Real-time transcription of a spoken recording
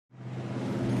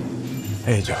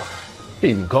Hey, Joe.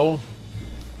 Evening, Coul.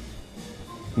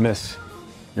 Miss,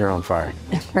 you're on fire.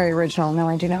 Very original. No,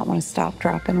 I do not want to stop,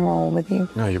 drop, and roll with you.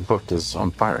 No, your book is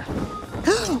on fire.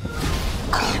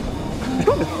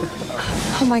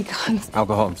 Oh my God.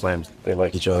 Alcohol and flames. They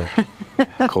like each other.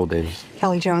 Cold days.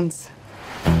 Kelly Jones.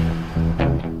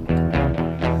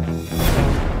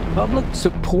 Public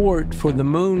support for the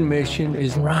moon mission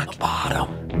is rock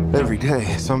bottom. Every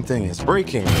day, something is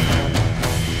breaking.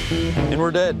 And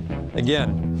we're dead.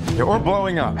 Again. Yeah, or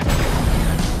blowing up.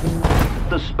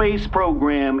 The space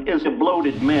program is a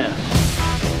bloated mess.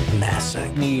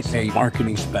 NASA needs a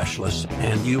marketing specialist,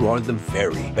 and you are the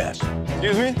very best.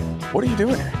 Excuse me? What are you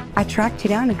doing here? I tracked you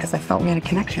down because I felt we had a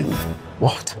connection.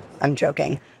 What? I'm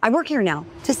joking. I work here now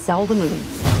to sell the moon.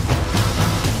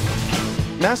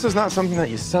 NASA's not something that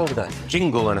you sell with a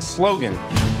jingle and a slogan.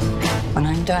 When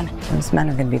I'm done, those men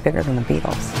are going to be bigger than the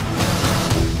Beatles.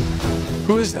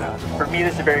 Who is that? For me,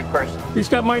 this is very personal. He's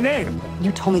got my name.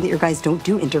 You told me that your guys don't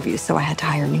do interviews, so I had to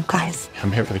hire new guys.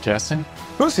 I'm here for the casting.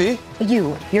 Who's he?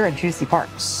 You're a juicy part.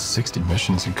 60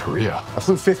 missions in Korea. I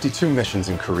flew 52 missions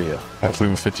in Korea. I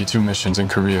flew 52 missions in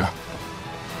Korea.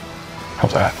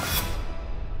 How's that?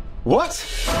 What?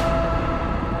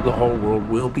 The whole world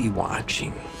will be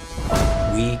watching.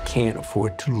 We can't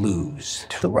afford to lose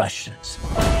to the Russians.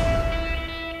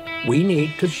 We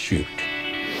need to shoot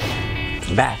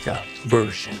the backup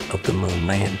version of the moon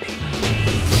landing.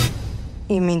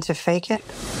 You mean to fake it?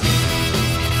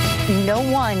 No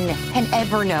one can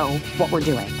ever know what we're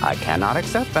doing. I cannot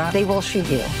accept that. They will shoot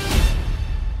you.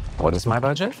 What is my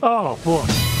budget? Oh, boy.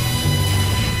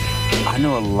 I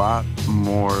know a lot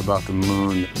more about the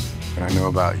moon than I know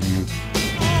about you.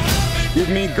 Give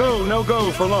me go, no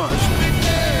go for launch.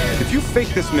 If you fake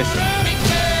this mission,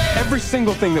 every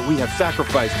single thing that we have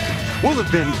sacrificed will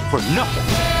have been for nothing.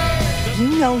 You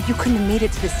know you couldn't have made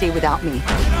it to this day without me. 4,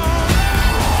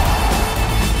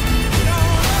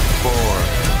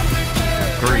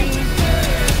 3,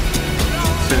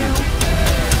 2,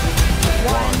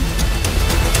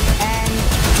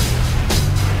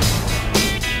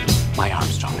 1. My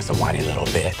Armstrong is a whiny little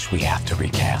bitch we have to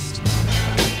recast.